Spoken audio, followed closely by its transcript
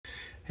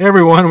Hey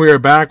everyone, we are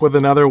back with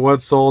another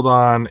What's Sold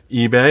on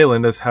eBay.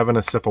 Linda's having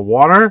a sip of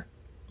water.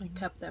 A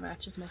cup that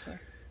matches my hair.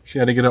 She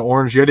had to get an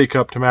orange Yeti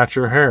cup to match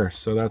her hair,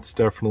 so that's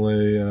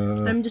definitely...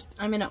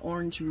 I'm in an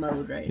orange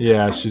mode right now.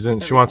 Yeah,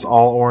 she wants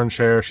all orange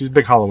hair. She's a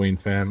big Halloween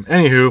fan.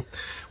 Anywho,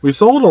 we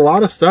sold a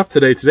lot of stuff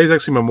today. Today's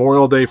actually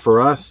Memorial Day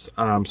for us,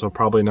 so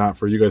probably not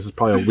for you guys. It's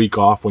probably a week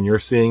off when you're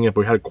seeing it,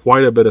 but we had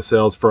quite a bit of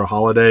sales for a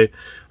holiday.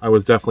 I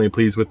was definitely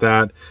pleased with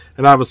that.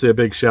 And obviously a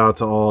big shout out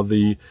to all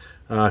the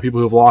people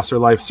who have lost their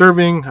life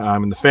serving,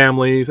 and the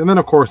families, and then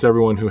of course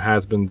everyone who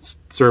has been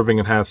serving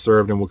and has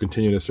served and will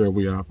continue to serve.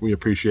 We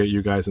appreciate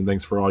you guys, and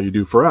thanks for all you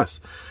do for us.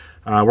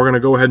 We're going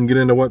to go ahead and get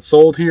into what's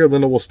sold here.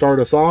 Linda will start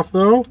us off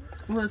though.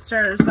 We'll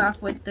start us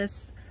off with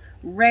this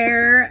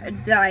rare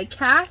die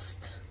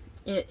cast.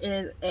 It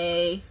is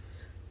a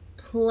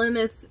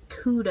Plymouth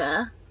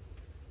Cuda.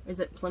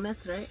 Is it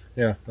Plymouth, right?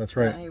 Yeah, that's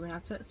right. How you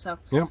pronounce it? So.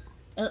 Yep.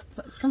 It's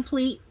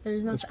complete.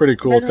 There's nothing. It's pretty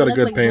cool. It's got a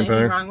good paint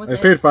pattern. I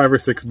paid $5 or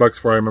 $6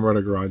 for it. I remember at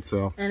a garage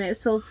sale. And it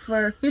sold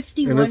for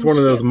 51. And it's one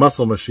of those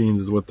muscle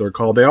machines, is what they're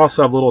called. They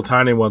also have little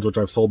tiny ones, which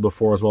I've sold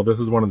before as well. This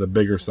is one of the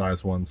bigger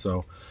size ones,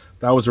 so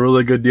that was a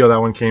really good deal.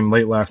 That one came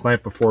late last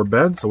night before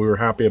bed, so we were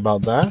happy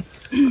about that.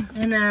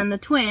 And then the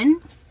twin.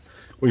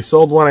 We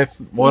sold one.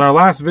 Well, in our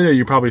last video,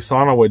 you probably saw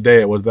on what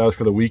day it was. That was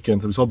for the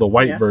weekend. So we sold the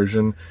white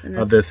version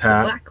of this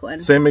hat. Black one.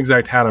 Same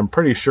exact hat. I'm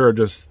pretty sure,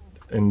 just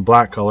in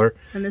black color.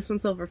 And this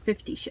one's over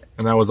 50 shipped.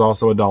 And that was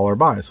also a $1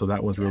 buy, so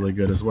that was really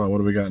good as well. What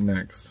do we got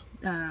next?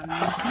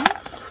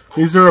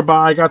 These are a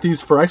buy. I got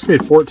these for, I actually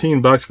paid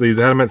 $14 for these.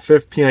 I had them at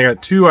 15. I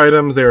got 2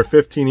 items. They were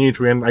 15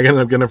 each. I ended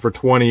up getting them for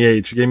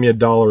 28. She gave me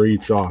 $1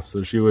 each off,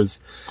 so she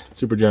was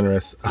super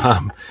generous.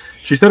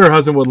 She said her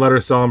husband would let her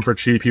sell them for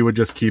cheap. He would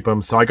just keep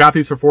them. So I got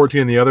these for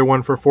 14 and the other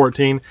one for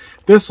 14.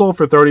 This sold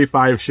for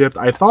 35 shipped.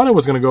 I thought it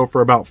was going to go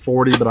for about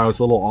 40, but I was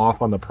a little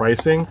off on the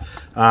pricing.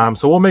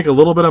 So we'll make a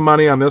little bit of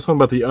money on this one,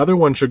 but the other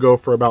one should go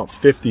for about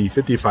 50,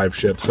 55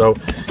 shipped. So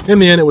in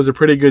the end, it was a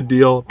pretty good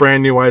deal.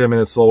 Brand new item,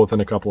 and it sold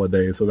within a couple of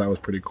days. So that was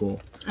pretty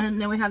cool.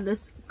 And then we have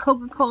this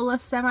Coca-Cola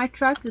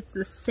semi-truck. It's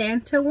the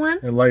Santa one.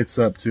 It lights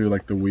up too,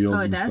 like the wheels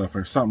and stuff,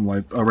 or something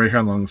like. Oh, right here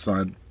along the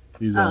side.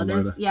 These all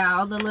yeah,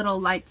 all the little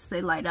lights,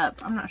 they light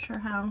up. I'm not sure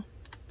how.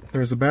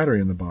 There's a battery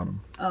in the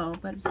bottom. Oh,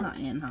 but it's not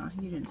in, huh?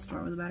 You didn't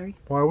store it with a battery?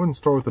 Well, I wouldn't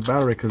store with the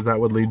battery because that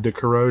would lead to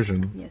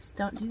corrosion. Yes,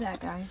 don't do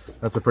that, guys.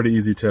 That's a pretty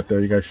easy tip there.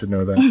 You guys should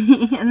know that.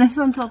 And this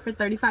one sold for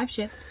 35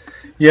 shipped.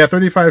 Yeah,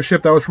 35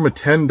 shipped. That was from a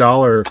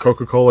 $10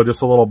 Coca-Cola,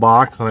 just a little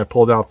box, and I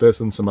pulled out this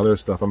and some other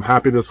stuff. I'm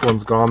happy this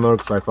one's gone though,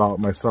 because I thought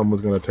my son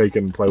was going to take it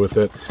and play with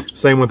it.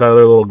 Same with that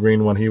other little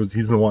green one.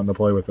 He's been wanting to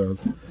play with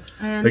those.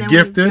 And the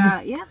Gifted,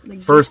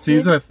 first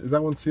season. Is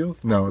that one sealed?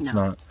 No, it's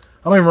not.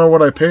 I don't even remember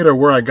what I paid or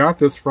where I got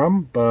this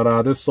from,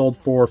 but this sold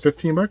for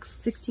 15 bucks?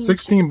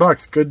 16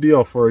 bucks. Good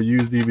deal for a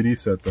used DVD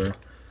set there.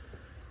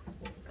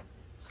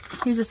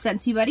 Here's a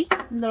Scentsy Buddy,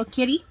 little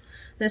kitty.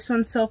 This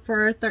one sold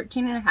for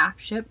 13.5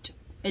 shipped.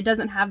 It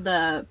doesn't have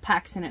the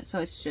packs in it, so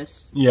it's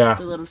just the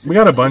little Scentsy we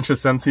got a bunch of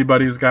Scentsy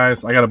Buddies,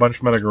 guys. I got a bunch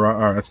from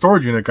at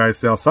storage unit guys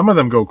sale. Some of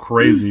them go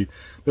crazy.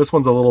 This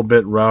one's a little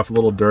bit rough, a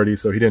little dirty,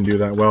 so he didn't do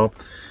that well.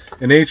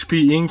 An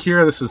HP ink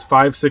here. This is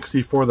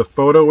 $5.64, the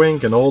photo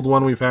ink, an old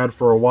one we've had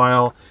for a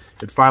while.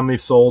 It finally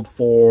sold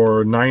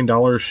for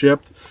 $9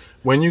 shipped.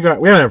 We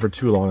haven't had it for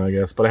too long, I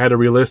guess, but I had to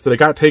relist it. It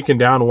got taken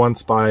down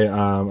once by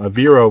a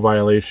Vero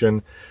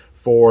violation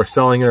for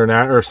selling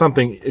internet or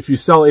something. If you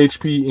sell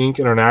HP ink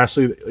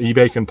internationally,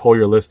 eBay can pull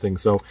your listing.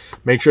 So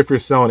make sure if you're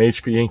selling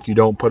HP ink, you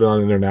don't put it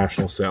on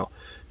international sale.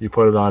 You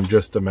put it on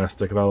just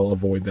domestic. That'll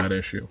avoid that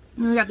issue.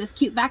 We got this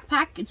cute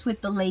backpack. It's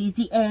with the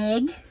lazy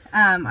egg.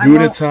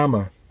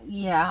 Gudetama.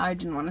 Yeah, I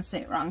didn't want to say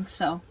it wrong.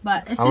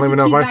 But it's just I don't even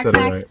know if I said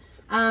it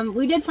right.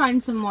 We did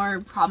find some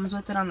more problems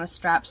with it on the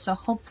straps, so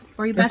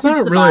hopefully it's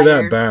not really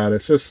that bad.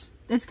 It's just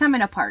it's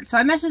coming apart. So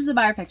I messaged the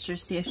buyer picture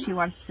to see if she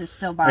wants to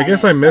still buy it. I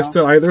guess I missed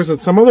it.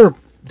 There's some other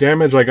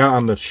damage I got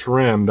on the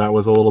trim that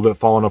was a little bit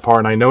falling apart,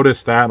 and I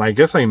noticed that, and I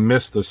guess I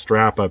missed the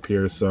strap up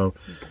here. So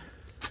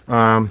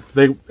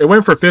it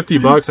went for 50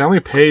 bucks. I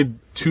only paid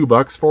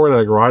 $2 for it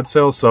at a garage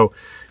sale. So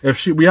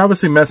we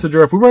obviously message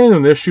her. If we run into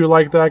an issue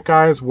like that,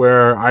 guys,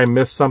 where I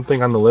missed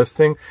something on the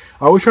listing,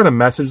 I always try to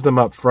message them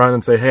up front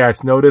and say, hey, I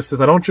noticed this.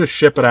 I don't just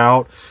ship it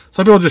out.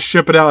 Some people just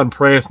ship it out and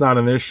pray it's not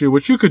an issue,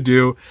 which you could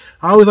do.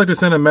 I always like to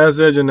send a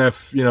message, and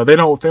if they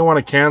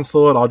want to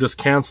cancel it, I'll just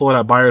cancel it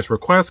at buyer's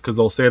request, because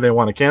they'll say they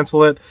want to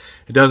cancel it.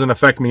 It doesn't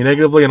affect me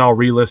negatively, and I'll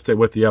relist it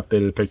with the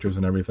updated pictures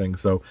and everything.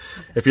 So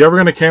if you're ever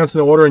going to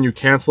cancel an order and you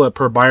cancel it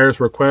per buyer's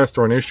request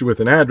or an issue with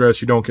an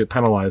address, you don't get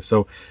penalized.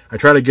 So I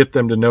try to get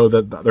them to know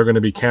that they're going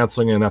to be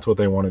canceling it, and that's what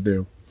they want to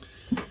do.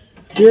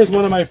 Here's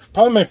one of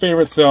probably my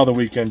favorite sale of the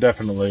weekend,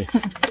 definitely.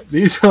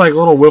 These are like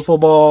little wiffle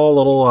ball,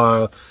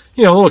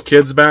 little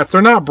kids bats.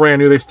 They're not brand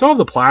new. They still have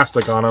the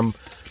plastic on them.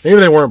 Maybe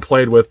they weren't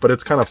played with, but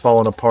it's kind of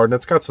falling apart, and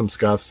it's got some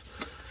scuffs.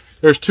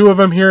 There's 2 of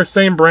them here,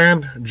 same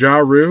brand,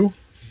 Jaru,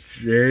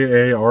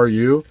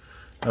 J-A-R-U.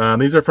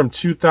 These are from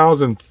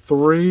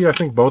 2003. I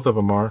think both of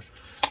them are.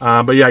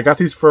 But yeah, I got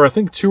these for I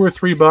think $2 or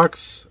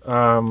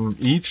 $3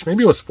 each.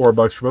 Maybe it was $4 for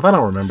both. I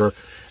don't remember.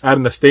 At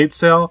an estate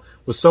sale,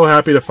 Was so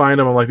happy to find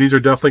them. I'm like, these are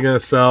definitely going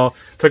to sell.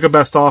 Took a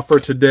best offer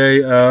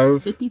today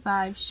of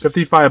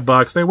 55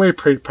 bucks. They weigh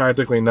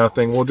practically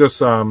nothing. We'll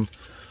just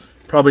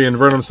probably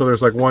invert them so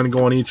there's like one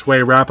going each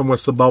way. Wrap them with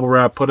some bubble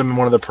wrap. Put them in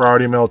one of the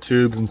priority mail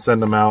tubes and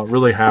send them out.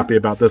 Really happy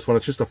about this one.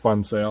 It's just a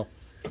fun sale.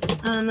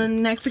 And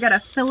then next we got a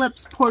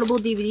Philips portable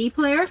DVD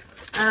player.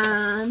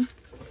 I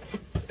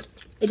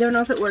don't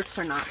know if it works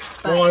or not.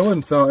 But well, I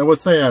wouldn't sell. It would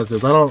say as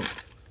is. I don't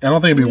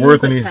think it'd be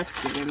worth any.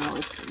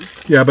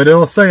 Things. Yeah, but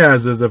it'll say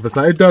as is if it's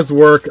not. It does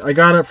work. I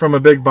got it from a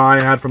big buy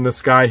I had from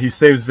this guy. He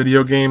saves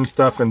video game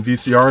stuff and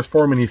VCRs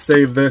for him, and he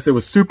saved this. It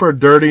was super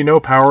dirty, no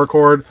power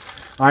cord.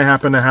 I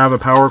happen to have a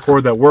power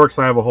cord that works.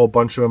 I have a whole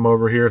bunch of them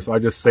over here, so I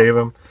just save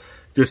them.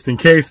 Just in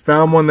case,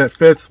 found one that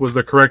fits, was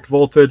the correct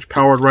voltage,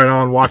 powered right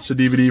on, watched the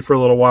DVD for a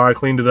little while, I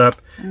cleaned it up.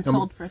 And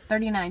sold for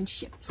 $39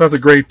 shipped. So that's a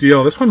great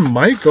deal. This one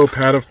might go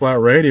padded flat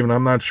rate even,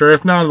 I'm not sure.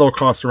 If not, it'll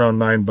cost around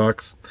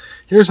 $9.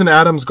 Here's an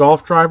Adams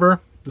golf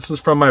driver. This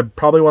is from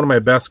probably one of my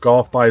best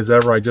golf buys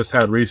ever. I just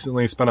had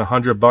recently. Spent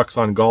 $100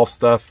 on golf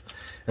stuff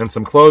and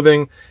some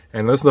clothing.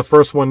 And this is the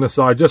first one to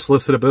sell. I just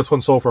listed it, but this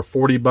one sold for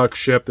 $40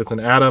 shipped. It's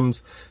an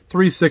Adams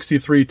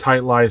 363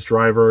 tight lies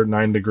driver,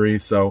 9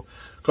 degrees. So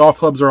golf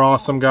clubs are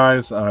awesome,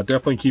 guys.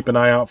 Definitely keep an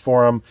eye out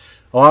for them.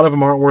 A lot of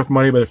them aren't worth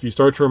money, but if you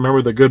start to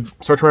remember the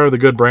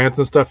good brands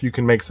and stuff, you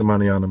can make some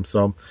money on them.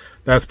 So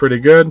that's pretty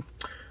good.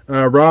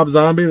 Rob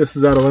Zombie. This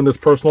is out of Linda's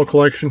personal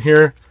collection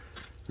here.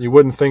 You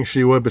wouldn't think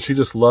she would, but she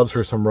just loves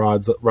her some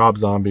Rob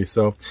Zombie.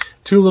 So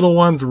two little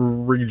ones,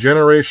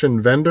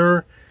 Regeneration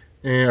Vendor,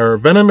 or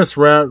Venomous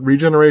Rat,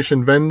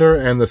 Regeneration Vendor,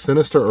 and the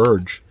Sinister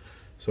Urge.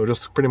 So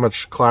just pretty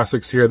much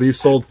classics here. These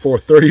sold for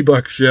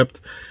 $30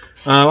 shipped.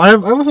 I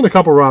listened to a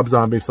couple Rob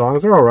Zombie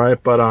songs. They're all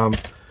right, but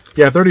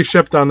yeah, 30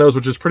 shipped on those,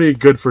 which is pretty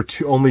good for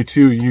only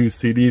 2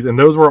 used CDs. And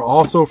those were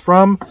also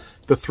from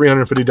the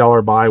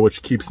 $350 buy,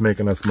 which keeps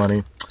making us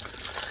money.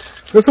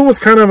 This one was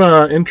kind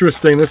of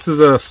interesting. This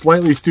is a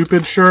Slightly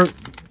Stupid shirt.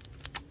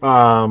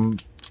 But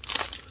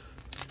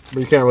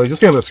you can't really just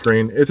see on the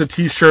screen. It's a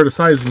t-shirt, a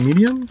size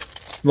medium?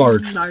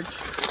 Large.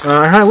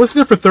 I had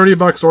listed it for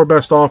 $30 or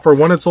best offer.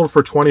 One had sold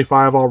for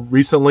 $25 all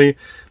recently.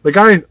 A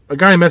guy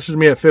messaged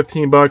me at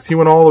 $15. He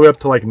went all the way up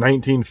to like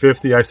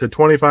 $19.50. I said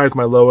 $25 is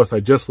my lowest. I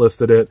just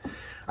listed it.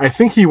 I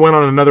think he went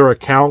on another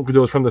account because it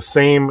was from the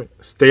same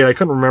state. I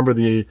couldn't remember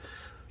the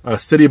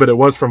city, but it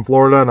was from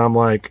Florida. And I'm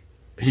like,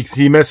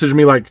 he messaged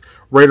me like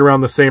right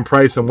around the same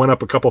price and went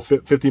up a couple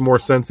 50 more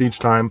cents each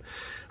time.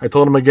 I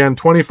told him again,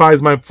 $25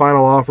 is my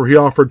final offer. He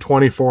offered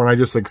 $24 and I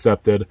just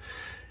accepted.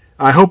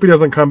 I hope he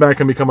doesn't come back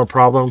and become a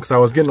problem because I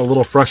was getting a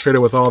little frustrated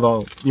with all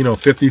the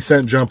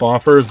 50-cent jump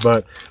offers,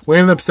 but we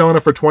ended up selling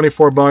it for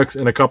 $24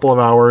 in a couple of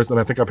hours, and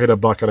I think I paid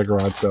 $1 at a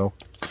garage sale.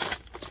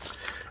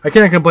 I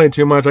can't complain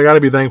too much. I got to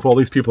be thankful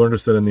these people are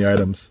interested in the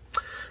items.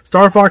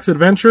 Star Fox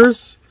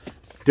Adventures,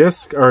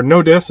 disc or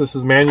no disc. This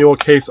is manual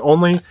case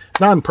only,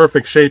 not in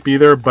perfect shape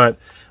either. But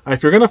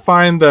if you're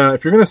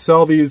gonna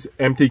sell these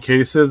empty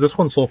cases, this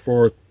one sold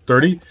for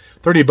 $30,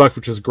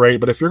 which is great.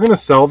 But if you're gonna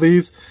sell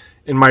these,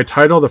 in my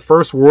title, the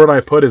first word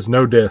I put is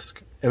no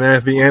disc. And then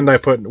at the end, I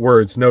put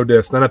words, no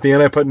disc. Then at the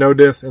end, I put no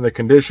disc, in the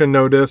condition,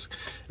 no disc,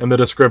 and the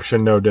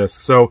description, no disc.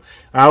 So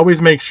I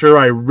always make sure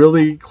I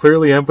really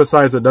clearly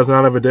emphasize it does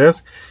not have a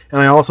disc. And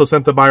I also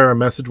sent the buyer a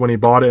message when he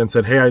bought it and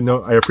said, hey,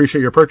 I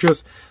appreciate your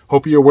purchase.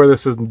 Hope you're aware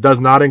this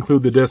does not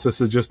include the disc.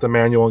 This is just a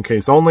manual in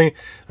case only.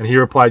 And he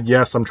replied,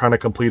 yes, I'm trying to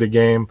complete a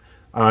game.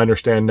 I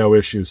understand, no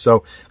issues.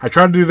 So I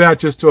try to do that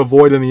just to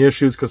avoid any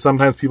issues because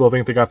sometimes people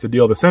think they got the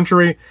deal of the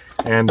century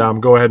and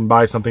go ahead and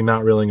buy something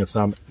not realizing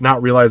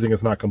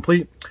it's not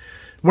complete.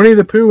 Winnie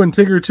the Pooh and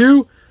Tigger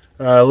 2,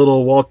 a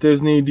little Walt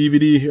Disney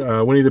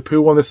DVD Winnie the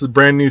Pooh one. This is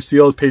brand new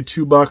sealed. Paid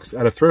 $2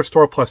 at a thrift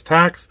store plus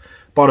tax.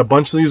 Bought a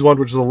bunch of these ones,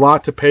 which is a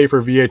lot to pay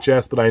for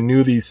VHS, but I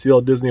knew these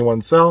sealed Disney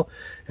ones sell.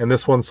 And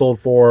this one sold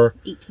for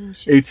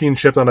 18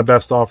 shipped on a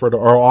best offer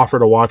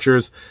to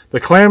watchers. The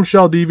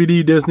clamshell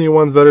DVD Disney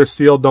ones that are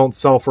sealed don't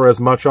sell for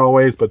as much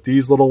always, but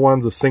these little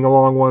ones, the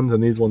sing-along ones,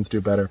 and these ones do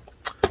better.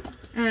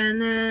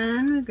 And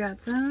then we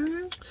got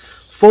that.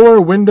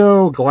 Fuller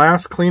Window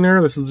Glass Cleaner.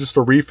 This is just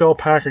a refill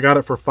pack. I got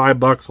it for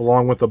 $5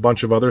 along with a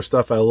bunch of other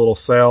stuff at a little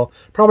sale.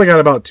 Probably got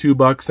about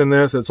 $2 in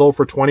this. It sold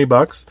for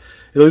 $20.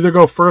 It'll either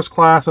go first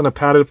class on a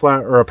padded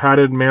flat or a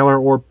padded mailer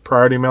or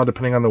priority mail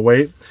depending on the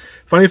weight.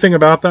 Funny thing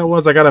about that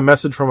was I got a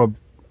message from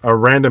a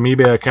random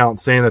eBay account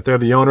saying that they're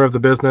the owner of the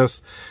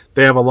business.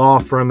 They have a law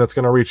firm that's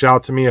going to reach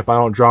out to me if I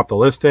don't drop the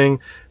listing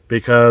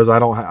because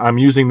I'm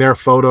using their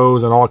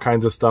photos and all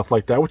kinds of stuff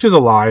like that, which is a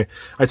lie.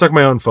 I took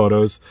my own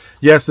photos.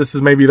 Yes, this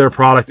is maybe their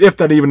product. If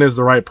that even is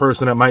the right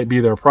person, it might be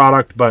their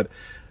product, but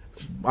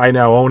I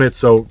now own it,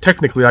 so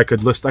technically I could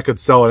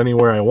sell it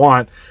anywhere I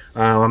want.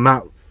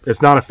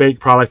 It's not a fake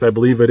product. I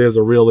believe it is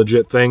a real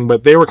legit thing,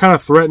 but they were kind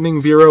of threatening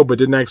Vero, but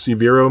didn't actually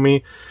Vero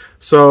me.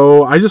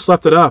 So I just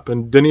left it up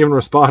and didn't even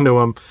respond to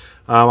them.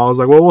 I was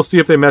like, well, we'll see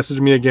if they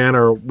message me again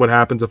or what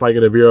happens if I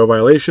get a Vero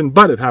violation,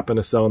 but it happened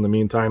to sell in the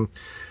meantime.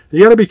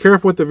 you got to be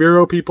careful with the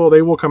Vero people.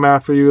 They will come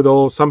after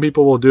you. Some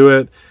people will do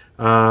it,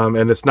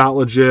 and it's not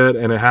legit,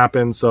 and it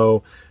happens.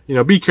 So, you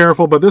know, be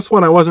careful. But this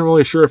one, I wasn't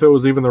really sure if it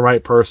was even the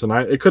right person.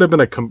 It could have been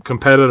a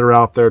competitor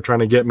out there trying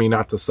to get me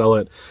not to sell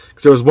it.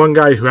 Because there was one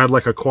guy who had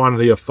like a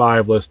quantity of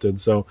 5 listed.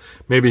 So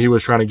maybe he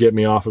was trying to get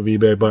me off of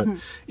eBay. But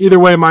either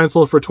way, mine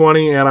sold for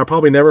 20, and I'll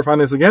probably never find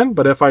this again.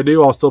 But if I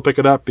do, I'll still pick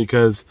it up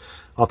because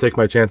I'll take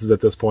my chances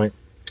at this point.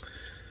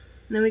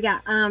 Then we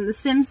got the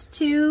Sims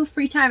 2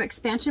 Free Time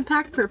Expansion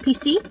Pack for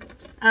PC.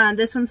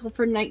 This one sold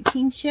for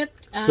 19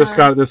 shipped. Just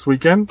got it this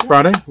weekend,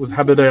 Friday.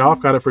 Had the day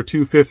off. Got it for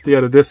 $2.50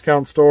 at a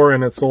discount store,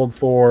 and it sold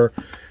for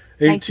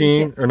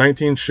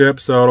 19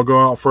 shipped. So it'll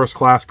go out first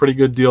class. Pretty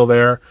good deal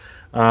there.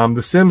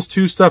 The Sims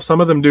 2 stuff, some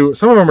of them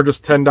are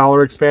just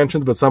 $10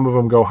 expansions, but some of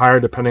them go higher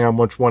depending on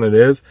which one it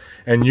is.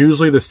 And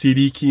usually the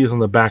CD key is on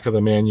the back of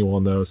the manual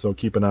on those, so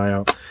keep an eye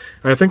out.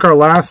 And I think our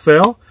last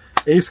sale,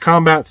 Ace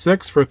Combat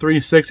 6 for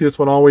 $3.60. This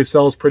one always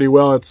sells pretty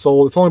well. It's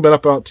only been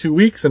up about 2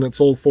 weeks, and it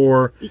sold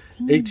for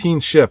 18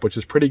 ship, which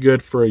is pretty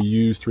good for a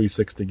used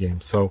 360 game.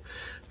 So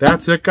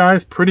that's it,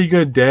 guys. Pretty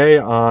good day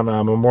on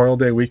Memorial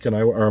Day weekend,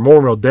 or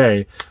Memorial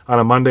Day on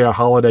a Monday, a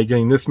holiday,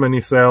 getting this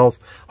many sales.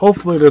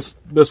 Hopefully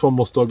this one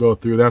will still go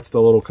through. That's the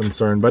little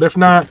concern. But if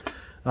not,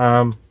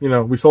 you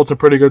know, we sold some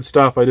pretty good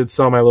stuff. I did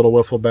sell my little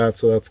wiffle bat,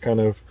 so that's kind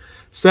of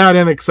sad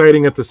and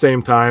exciting at the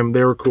same time.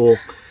 They were cool.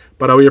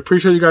 But we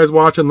appreciate you guys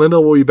watching.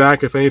 Linda will be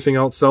back if anything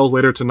else sells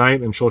later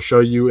tonight, and she'll show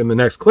you in the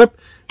next clip.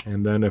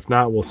 And then if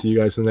not, we'll see you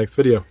guys in the next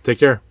video. Take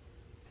care.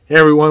 Hey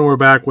everyone, we're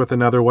back with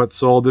another What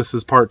Sold. This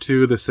is part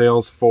 2, the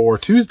sales for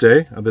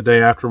Tuesday, the day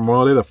after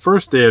Memorial Day, the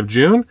first day of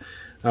June.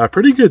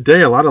 Pretty good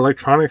day. A lot of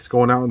electronics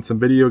going out and some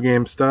video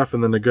game stuff,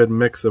 and then a good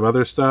mix of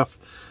other stuff.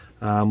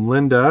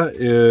 Linda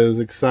is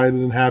excited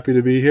and happy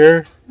to be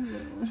here.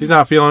 She's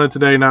not feeling it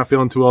today, not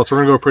feeling too well, so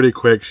we're going to go pretty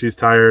quick. She's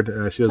tired.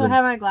 She doesn't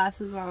have my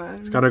glasses on.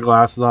 She's got her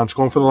glasses on. She's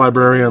going for the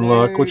librarian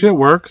look, which it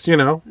works, you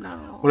know,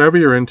 whatever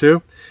you're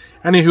into.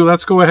 Anywho,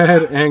 let's go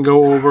ahead and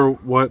go over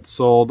what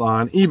sold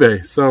on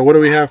eBay. So what do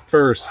we have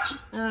first?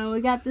 We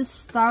got this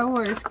Star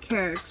Wars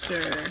character.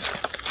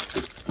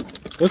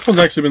 This one's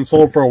actually been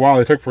sold for a while.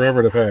 They took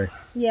forever to pay.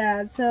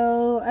 Yeah,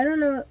 so, I don't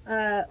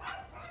know,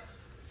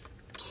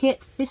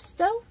 Kit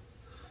Fisto?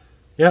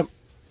 Yep.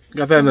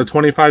 Got that in the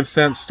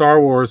 25-cent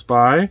Star Wars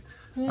buy,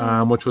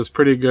 which was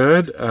pretty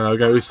good.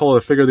 We sold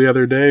a figure the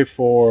other day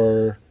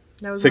for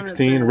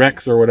 16,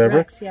 Rex or whatever.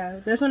 Rex,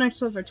 yeah. This one actually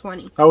sold for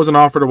 20. That was an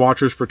offer to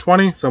watchers for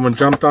 20. Someone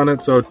jumped on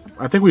it, so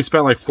I think we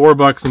spent like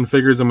 $4 in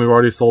figures, and we've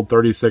already sold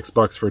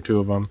 $36 for 2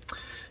 of them.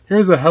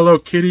 Here's a Hello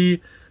Kitty.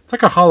 It's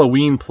like a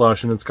Halloween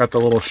plush, and it's got the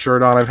little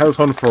shirt on. I've had this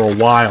one for a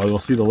while. You'll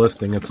see the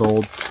listing. It's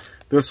old.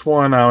 This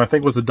one, I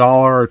think, was $1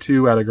 or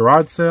 $2 at a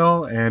garage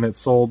sale, and it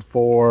sold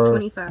for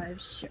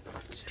 25 shipped.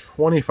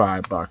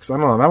 $25. I don't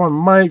know. That one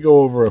might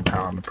go over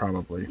 £1,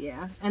 probably.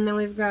 Yeah, and then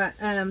we've got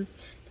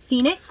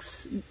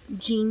Phoenix,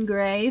 Jean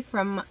Grey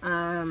from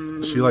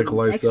she like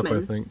lights X-Men.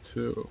 up, I think,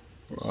 too.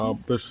 Yeah.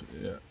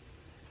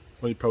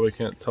 Well, you probably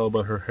can't tell,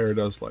 but her hair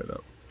does light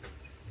up.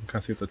 You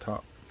can see at the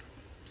top.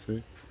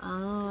 See?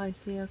 Oh, I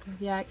see. Okay,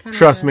 yeah, it kind of.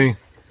 Trust me.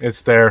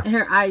 It's there. And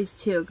her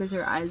eyes too, because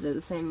her eyes are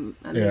the same.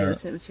 The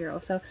same material.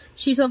 So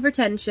she's over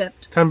 10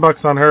 shipped.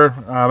 $10 on her.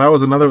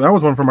 That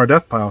was one from our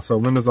death pile. So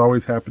Linda's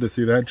always happy to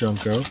see that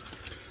junk go.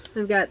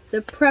 We've got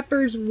the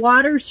Prepper's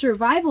Water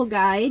Survival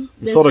Guide.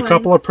 We sold a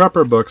couple of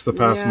prepper books the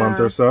past month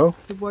or so.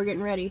 We're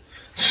getting ready.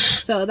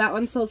 So that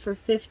one sold for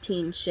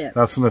 15 shipped.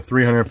 That's from the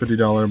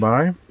 $350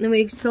 buy. And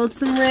we sold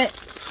some Rit.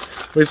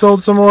 We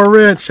sold some more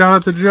Rit. Shout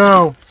out to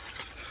Joe.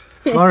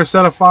 Another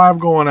set of 5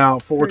 going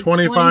out for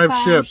 25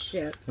 shipped.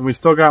 And we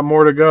still got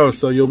more to go,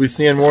 so you'll be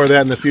seeing more of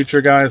that in the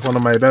future, guys. One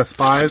of my best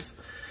buys.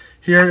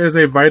 Here is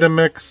a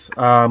Vitamix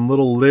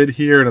little lid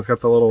here, and it's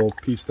got the little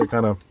piece, the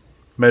kind of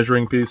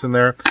measuring piece in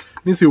there.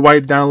 It needs to be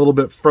wiped down a little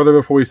bit further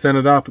before we send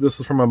it up. This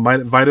is from a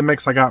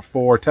Vitamix I got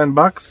for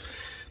 $10.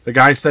 The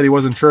guy said he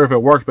wasn't sure if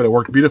it worked, but it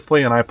worked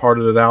beautifully, and I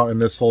parted it out,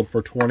 and this sold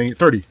for 30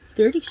 shipped.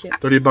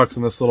 $30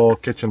 in this little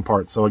kitchen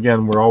part. So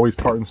again, we're always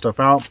parting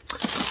stuff out.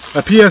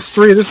 A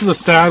PS3, this is a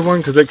sad one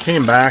because it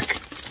came back.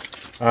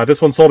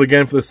 This one sold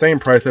again for the same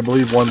price, I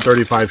believe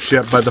 $135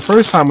 shipped. But the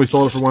first time we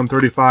sold it for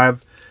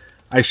 $135,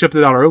 I shipped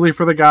it out early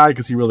for the guy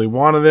because he really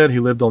wanted it. He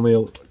lived only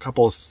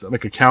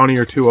like a county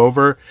or 2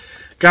 over.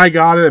 Guy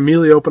got it,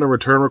 immediately opened a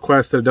return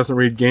request that it doesn't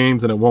read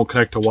games and it won't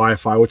connect to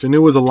Wi-Fi, which I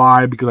knew was a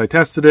lie because I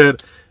tested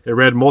it. It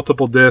read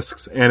multiple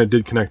discs and it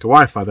did connect to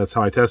Wi-Fi. That's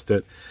how I tested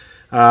it.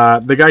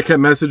 The guy kept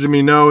messaging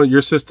me, no,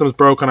 your system's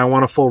broken, I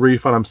want a full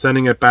refund, I'm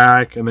sending it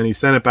back. And then he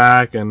sent it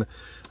back, and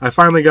I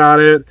finally got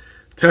it,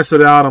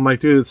 tested it out. I'm like,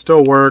 dude, it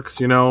still works,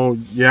 you know,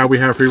 yeah, we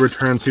have free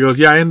returns. He goes,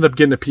 yeah, I ended up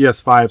getting a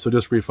PS5, so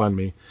just refund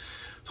me.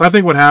 So I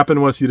think what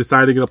happened was he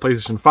decided to get a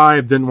PlayStation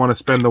 5, didn't want to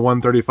spend the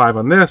 $135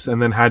 on this,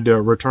 and then had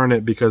to return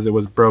it because it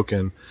was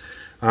broken.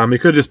 He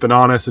could have just been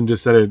honest and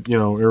just said it, you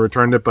know, he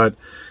returned it, but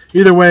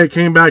either way, it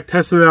came back,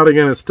 tested it out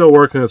again, it still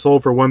works, and it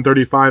sold for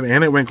 $135,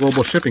 and it went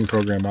global shipping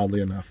program,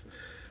 oddly enough.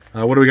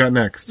 What do we got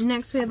next?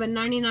 Next, we have a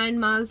 99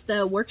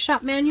 Mazda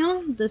workshop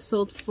manual. This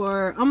sold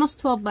for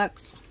almost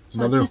 $12.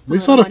 So it's just we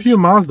a sold a little few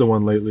Mazda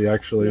one lately,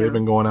 actually. Yeah. They've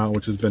been going out,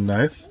 which has been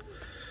nice.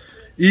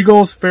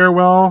 Eagles,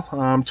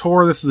 Farewell,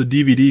 Tour. This is a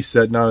DVD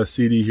set, not a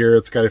CD here.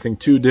 It's got, I think,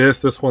 2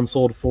 discs. This one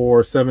sold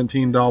for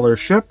 $17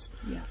 shipped.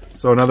 Yeah.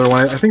 So another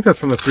one, I think that's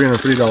from the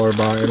 $303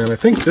 buy. And then I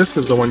think this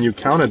is the one you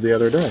counted the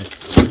other day.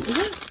 Is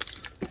it?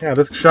 Yeah,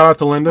 this shout out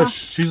to Linda. Oh.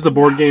 She's the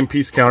board game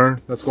piece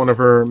counter. That's one of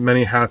her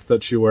many hats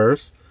that she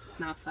wears. It's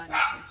not fun.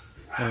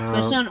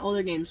 Especially on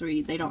older games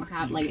where they don't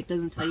have, like, it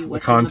doesn't tell you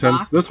what's The contents. in the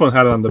box. This one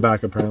had it on the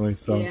back, apparently.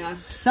 So Yeah,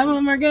 some of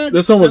them are good.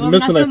 this one was some of them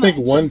missing, not so I think,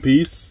 much. one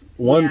piece.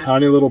 One Yeah.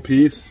 tiny little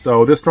piece.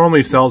 So this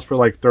normally sells for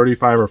like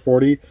 35 or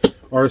 40.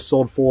 Ours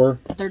sold for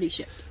 30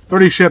 shipped.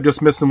 30 shipped,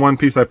 just missing one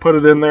piece. I put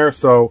it in there,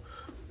 so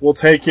we'll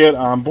take it.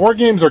 Board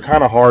games are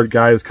kind of hard,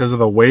 guys, because of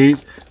the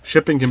weight.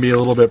 Shipping can be a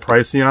little bit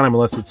pricey on them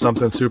unless it's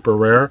something super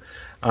rare.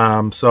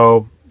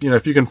 So, you know,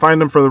 if you can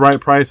find them for the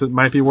right price, it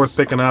might be worth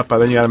picking up, but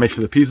then you got to make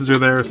sure the pieces are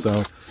there.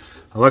 So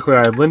luckily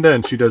I have Linda,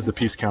 and she does the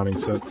piece counting,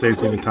 so it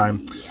saves me the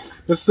time.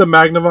 This is a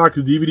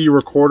Magnavox DVD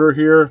recorder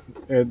here.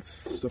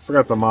 It's, I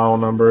forgot the model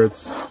number.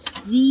 It's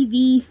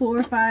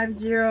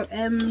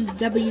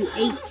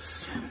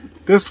ZV450MW8.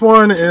 This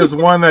one is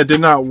one that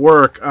did not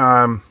work.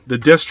 The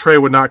disc tray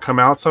would not come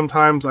out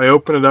sometimes. I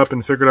opened it up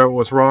and figured out what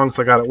was wrong,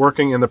 so I got it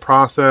working. In the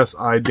process,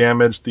 I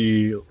damaged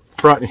the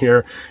front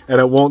here, and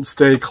it won't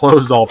stay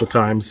closed all the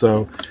time,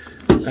 so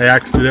I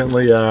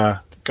accidentally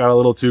got a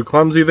little too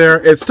clumsy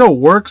there. It still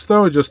works,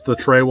 though, just the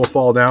tray will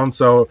fall down,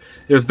 so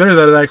it was better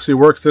that it actually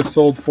works. This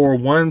sold for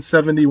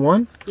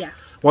 $171. Yeah.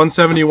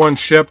 $171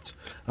 shipped.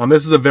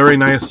 This is a very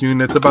nice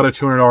unit. It's about a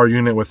 $200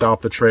 unit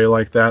without the tray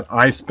like that.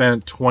 I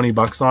spent 20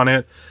 bucks on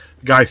it.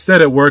 The guy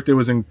said it worked. It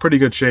was in pretty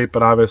good shape,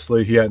 but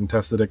obviously he hadn't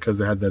tested it because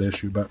they had that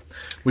issue. But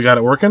we got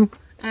it working.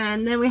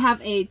 And then we have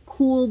a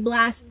Cool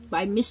Blast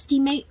by Misty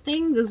Mate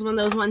thing. This is one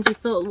of those ones you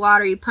fill it with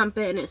water, you pump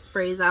it, and it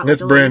sprays out.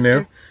 It's like a brand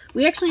little new. mister.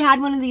 We actually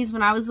had one of these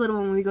when I was little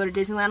when we go to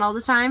Disneyland all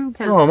the time.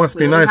 Oh, it must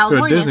be nice to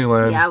go to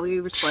Disneyland. Yeah,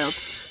 we were spoiled.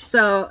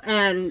 So,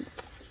 and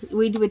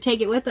we would take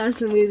it with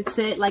us, and we would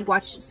sit, like,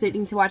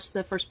 sitting to watch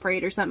the first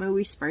parade or something, and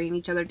we spraying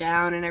each other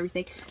down and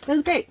everything. It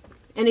was great.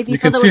 And if you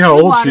can fill it see with how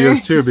good old water, she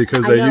is, too,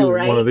 because I they know, use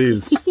right? one of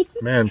these.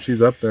 Man,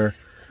 she's up there.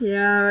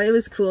 Yeah, it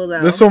was cool,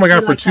 though. This one I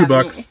got We for liked $2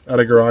 having it. at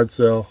a garage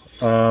sale,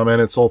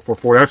 and it sold for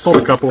 $40. I've sold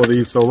a couple of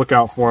these, so look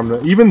out for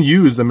them. Even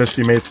used, the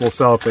Misty Mates will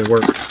sell if they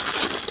work.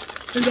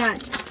 We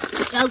got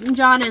Elton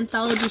John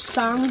Anthology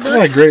Songbook.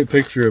 What a great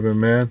picture of him,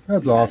 man.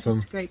 That's awesome.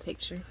 It's a great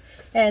picture.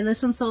 And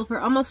this one sold for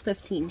almost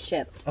 15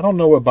 shipped. I don't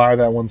know what buy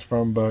that one's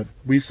from, but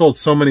we sold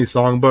so many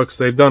songbooks.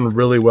 They've done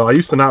really well. I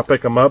used to not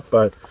pick them up,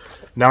 but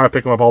now I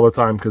pick them up all the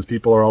time because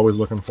people are always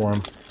looking for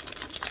them.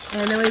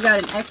 And then we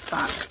got an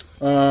Xbox.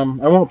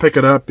 I won't pick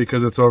it up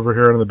because it's over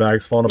here and the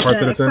bag's falling apart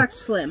that it's in. Xbox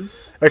Slim.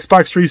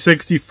 Xbox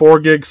 360 4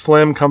 gig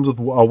slim, comes with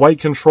a white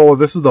controller.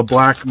 This is the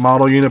black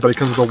model unit, but it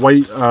comes with a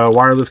white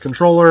wireless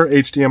controller,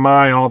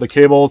 HDMI, and all the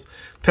cables.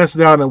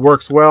 Tested out and it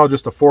works well.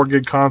 Just a 4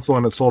 gig console,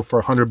 and it sold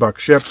for $100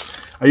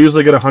 shipped. I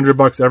usually get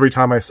 $100 every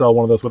time I sell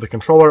one of those with a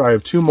controller. I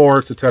have 2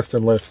 more to test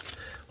and list.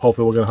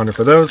 Hopefully we'll get $100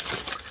 for those.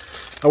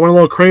 I went a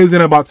little crazy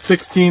and I bought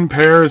 16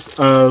 pairs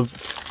of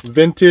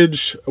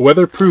vintage,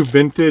 weatherproof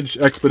vintage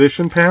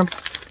expedition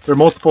pants. They're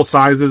multiple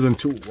sizes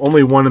and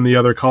only one in the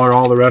other color.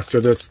 All the rest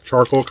are this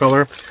charcoal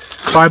color.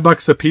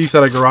 $5 a piece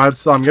at a garage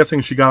sale. I'm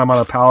guessing she got them on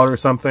a pallet or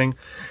something.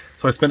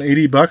 So I spent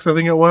 $80, I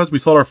think it was. We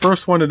sold our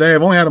first one today.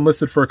 I've only had them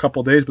listed for a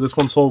couple days, but this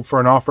one sold for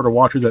an offer to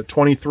watchers at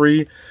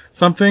 $23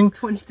 something.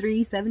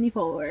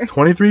 $23.74.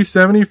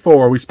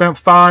 $23.74. We spent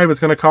 $5. It's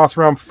going to cost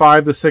around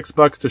 $5 to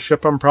 $6 to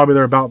ship them. Probably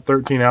they're about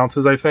 13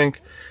 ounces, I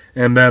think.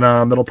 And then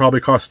it'll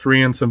probably cost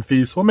 $3 and some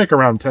fees. So we'll make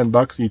around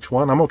 $10 each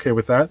one. I'm okay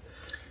with that.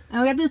 And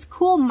we got this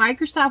cool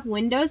Microsoft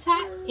Windows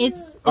hat.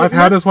 I've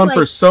had this one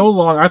for so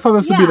long. I thought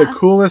this would be the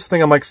coolest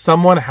thing. I'm like,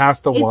 someone has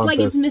to want this. It's like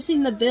it's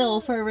missing the bill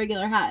for a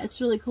regular hat.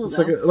 It's really cool,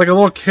 though. Like a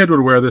little kid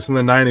would wear this in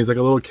the 90s. Like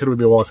a little kid would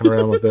be walking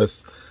around with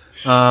this.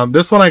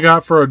 This one I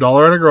got for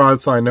 $1 at a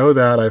garage, so I know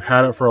that. I've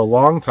had it for a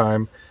long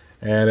time.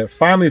 And it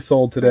finally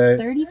sold today.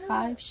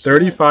 35 shipped.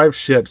 35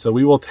 shipped. So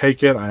we will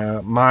take it.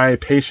 My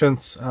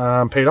patience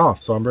paid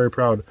off, so I'm very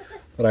proud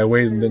that I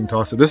waited and didn't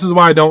toss it. This is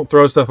why I don't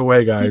throw stuff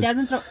away, guys. He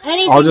doesn't throw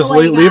anything I'll just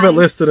away, leave it guys.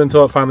 listed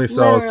until it finally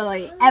sells.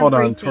 Literally everything. Hold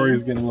on,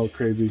 Tori's getting a little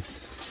crazy.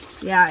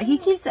 Yeah, he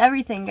keeps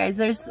everything, guys.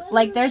 There's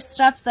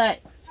stuff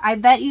that I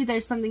bet you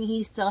there's something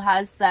he still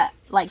has that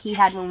like he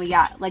had when we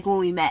got when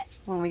we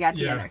got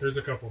together. Yeah, there's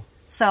a couple.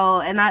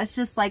 So, and that's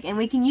just like, and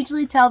we can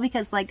usually tell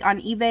because like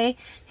on eBay,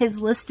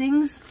 his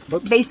listings,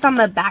 based on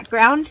the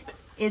background,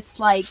 it's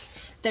like,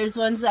 there's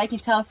ones that I can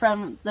tell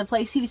from the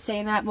place he was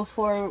staying at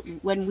before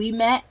when we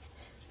met,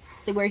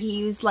 where he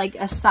used like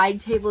a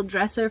side table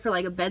dresser for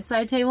like a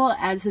bedside table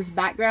as his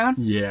background.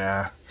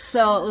 Yeah.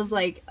 So it was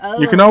like, oh.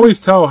 You can always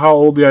tell how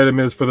old the item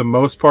is for the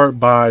most part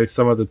by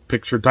some of the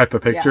type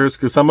of pictures,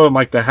 because some of them,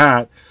 like the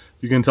hat,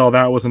 you can tell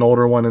that was an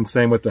older one, and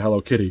same with the Hello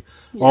Kitty.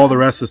 Yeah. All the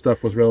rest of the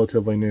stuff was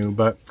relatively new,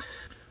 but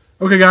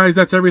okay, guys,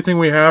 that's everything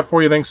we have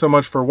for you. Thanks so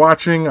much for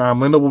watching.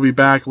 Linda will be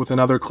back with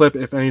another clip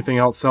if anything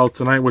else sells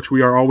tonight, which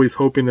we are always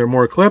hoping there are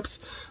more clips.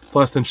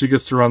 Plus, then she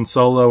gets to run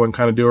solo and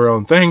kind of do her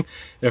own thing.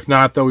 If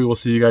not, though, we will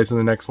see you guys in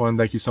the next one.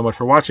 Thank you so much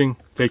for watching.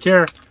 Take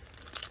care.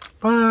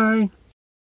 Bye.